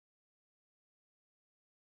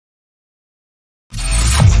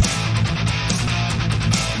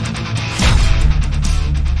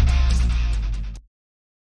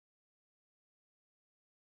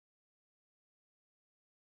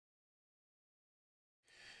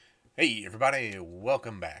Hey everybody,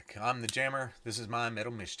 welcome back. I'm the Jammer. This is my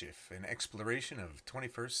Metal Mischief, an exploration of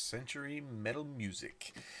 21st century metal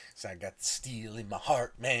music. So I got the steel in my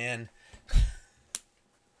heart, man.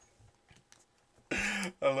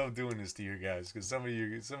 I love doing this to you guys because some of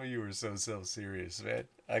you are so self-serious, man.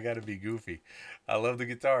 I gotta be goofy. I love the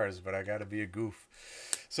guitars, but I gotta be a goof.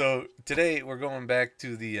 So today we're going back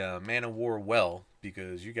to the Manowar well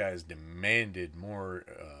because you guys demanded more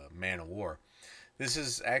Manowar. This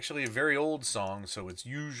is actually a very old song, so it's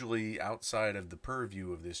usually outside of the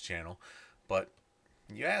purview of this channel, but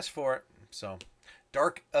you asked for it. So,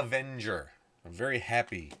 Dark Avenger. I'm very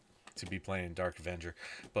happy to be playing Dark Avenger.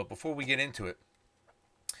 But before we get into it,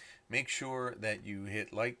 make sure that you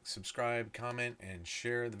hit like, subscribe, comment, and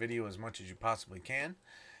share the video as much as you possibly can.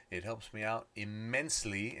 It helps me out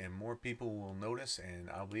immensely, and more people will notice,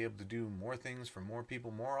 and I'll be able to do more things for more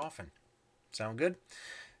people more often. Sound good?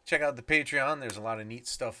 Check out the Patreon. There's a lot of neat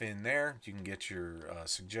stuff in there. You can get your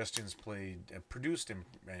suggestions produced and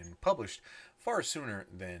published far sooner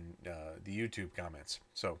than the YouTube comments.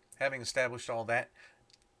 So, having established all that,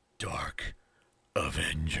 Dark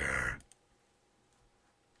Avenger.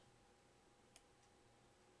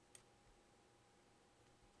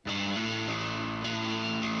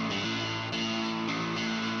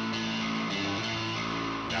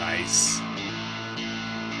 Nice.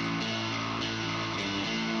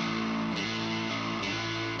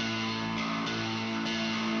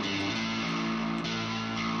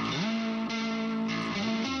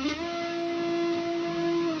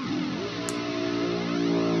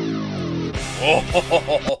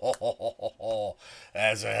 Oh,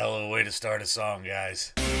 that's a hell of a way to start a song,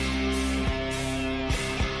 guys.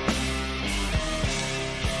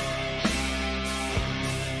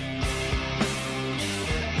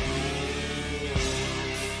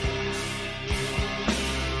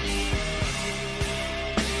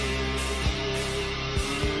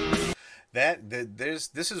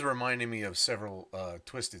 This is reminding me of several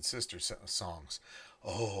Twisted Sister songs.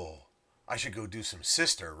 Oh, I should go do some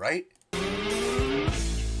Sister, right? He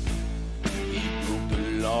broke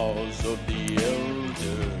the laws of the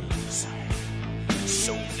elders,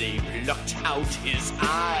 so they plucked out his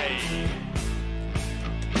eye,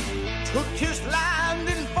 took his land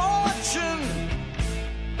and fortune,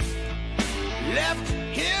 left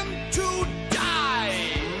him to die,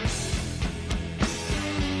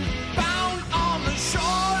 bound on the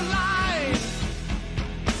shoreline,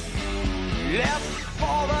 left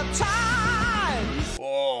for the tide.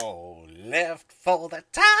 Whoa, left for the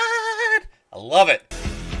tide. I love it.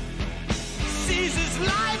 Sees his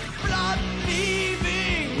lifeblood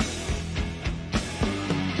leaving,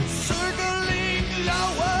 circling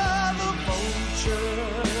lower, the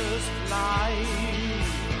vultures fly.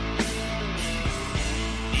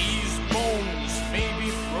 These bones may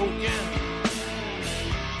be broken,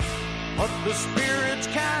 but the spirit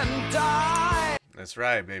can die. That's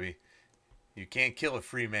right, baby. You can't kill a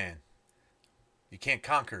free man. You can't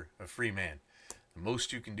conquer a free man. The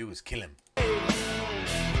most you can do is kill him.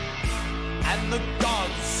 And the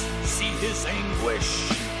gods see his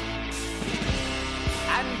anguish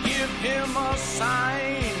and give him a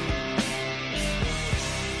sign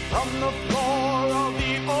from the floor of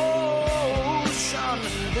the ocean.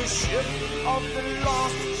 The ship of the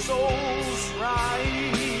lost souls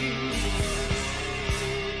rise,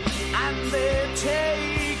 and they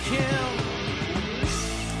take him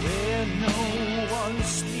where no one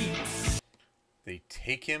sleeps. They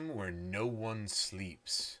take him where no one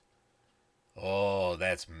sleeps. Oh,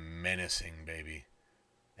 that's menacing, baby.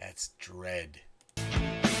 That's dread.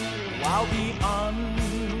 While the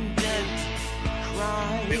undead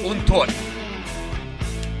cry, The untaught.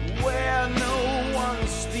 where no one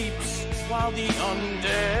sleeps, while the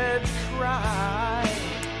undead cry.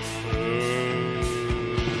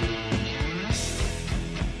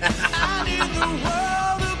 And in the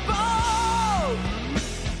world above,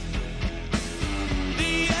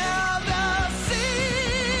 the elders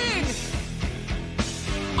sing,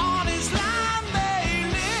 on his land they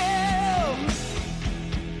live.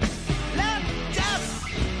 Let death's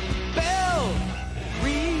bell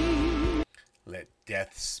ring. Let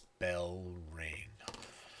death's bell ring.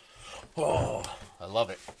 Oh, I love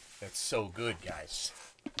it. That's so good, guys.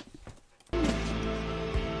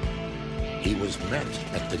 He was met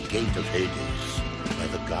at the gate of Hades by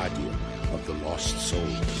the guardian of the lost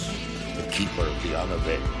souls, the keeper of the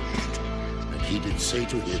unavenged. And he did say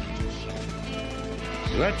to him,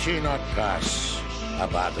 Let ye not pass,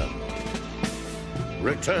 Abaddon.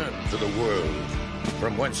 Return to the world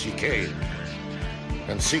from whence ye came,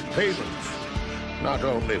 and seek payment, not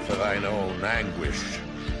only for thine own anguish,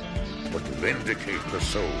 but vindicate the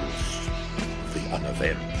souls of the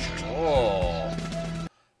unavenged. Oh,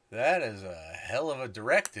 that is a hell of a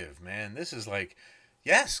directive, man. This is like,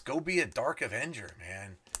 yes, go be a dark Avenger,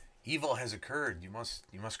 man. Evil has occurred. You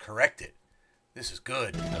must correct it. This is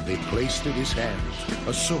good. And they placed in his hands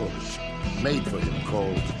a sword made for him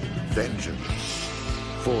called Vengeance,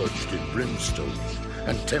 forged in brimstone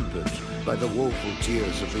and tempered by the woeful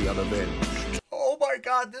tears of the unavenged. Oh my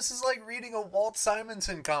God, this is like reading a Walt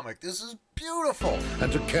Simonson comic. This is beautiful.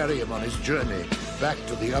 And to carry him on his journey back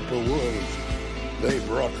to the upper world, they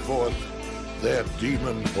brought forth their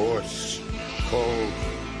demon horse called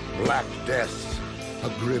Black Death, a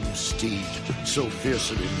grim steed so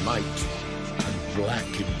fearsome in might and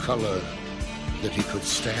black in color that he could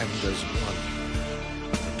stand as one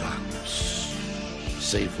in the darkness,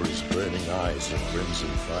 save for his burning eyes of crimson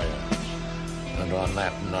fire. And on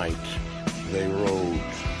that night they rode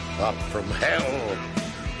up from hell.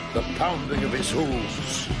 The pounding of his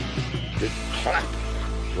hooves did clap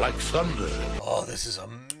like thunder. Oh, this is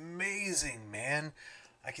amazing, man.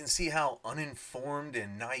 I can see how uninformed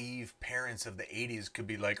and naive parents of the 80s could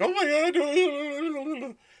be like, oh my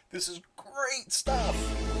God, this is great stuff.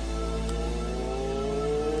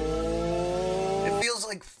 It feels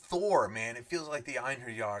like Thor, man. It feels like the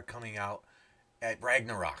Einherjar coming out at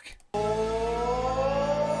Ragnarok.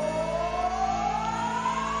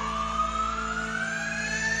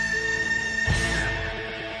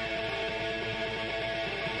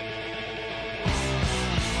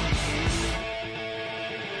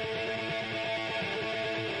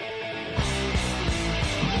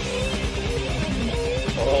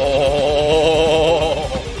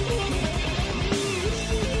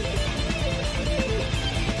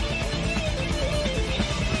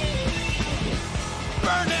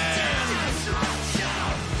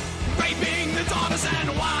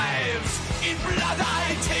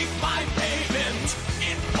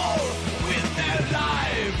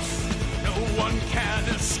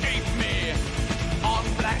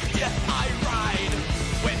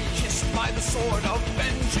 Sword of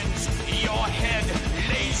vengeance, your head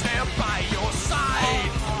lays there by your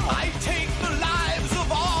side. I take the lives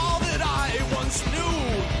of all that I once knew.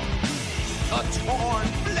 A torn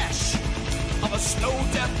flesh of a slow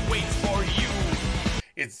death waits for you.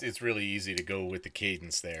 It's really easy to go with the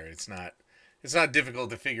cadence there. It's not difficult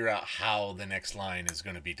to figure out how the next line is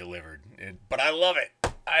going to be delivered. But I love it.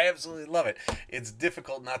 I absolutely love it. It's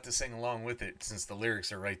difficult not to sing along with it since the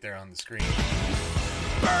lyrics are right there on the screen.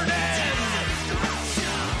 Burning,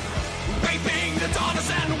 raping the daughters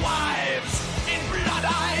and wives. In blood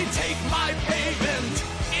I take my payment,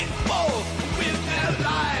 in full with their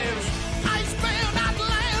lives. I spare not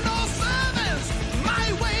land or servants,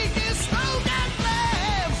 my wake is smoke and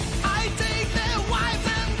flame. I take their wives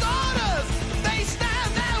and daughters, they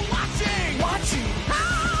stand there watching,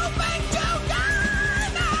 hoping to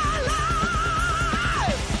gain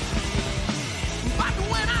alive. But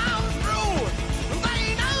when I'm through,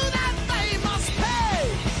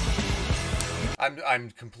 I'm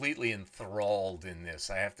completely enthralled in this.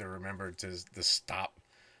 I have to remember to stop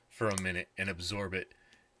for a minute and absorb it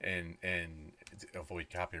and avoid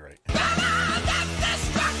copyright.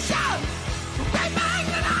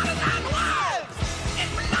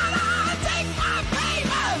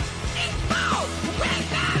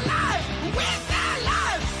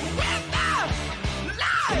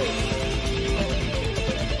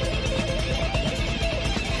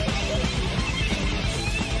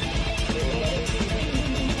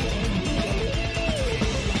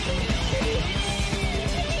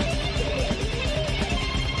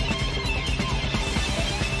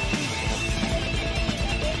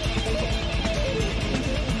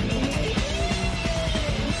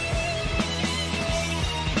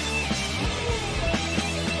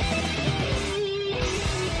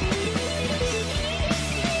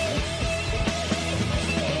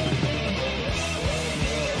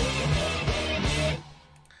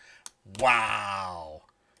 Wow.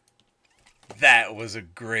 That was a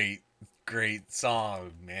great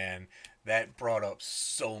song, man. That brought up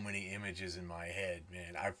so many images in my head,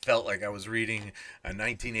 man. I felt like I was reading a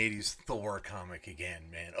 1980s Thor comic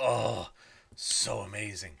again, man. Oh, so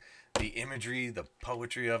amazing. The imagery, the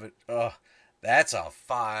poetry of it. Oh, that's a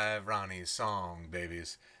 5 Ronnie song,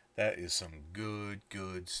 babies. That is some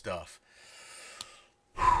good stuff.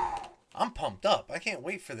 Whew. I'm pumped up. I can't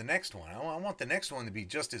wait for the next one. I want the next one to be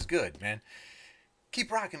just as good, man.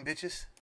 Keep rocking, bitches.